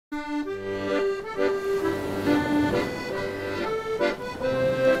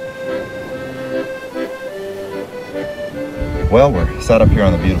Well, we're set up here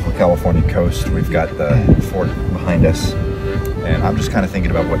on the beautiful California coast. We've got the fort behind us. And I'm just kind of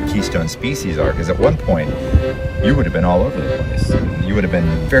thinking about what Keystone Species are, because at one point, you would have been all over the place. You would have been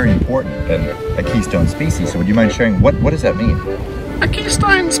very important and a Keystone Species. So would you mind sharing, what does that mean? A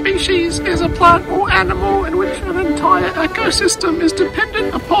Keystone Species is a plant or animal in which an entire ecosystem is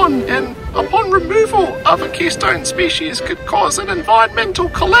dependent upon, and upon removal of a Keystone Species could cause an environmental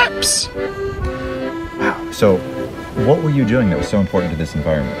collapse. Wow. So what were you doing that was so important to this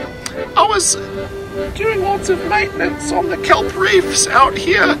environment? I was doing lots of maintenance on the kelp reefs out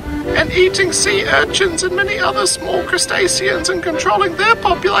here and eating sea urchins and many other small crustaceans and controlling their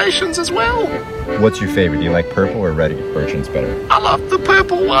populations as well. What's your favorite? Do you like purple or red urchins better? I love the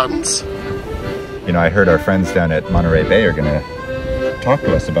purple ones. You know, I heard our friends down at Monterey Bay are going to talk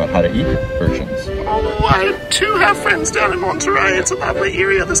to us about how to eat urchins. Oh, I too have friends down in Monterey. It's a lovely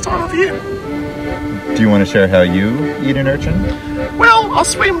area this time of year. Do you want to share how you eat an urchin? Well, I'll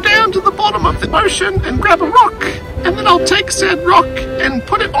swim down to the bottom of the ocean and grab a rock, and then I'll take said rock and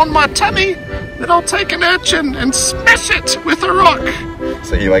put it on my tummy. Then I'll take an urchin and smash it with a rock.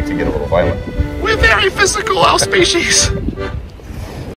 So you like to get a little violent? We're very physical, our species.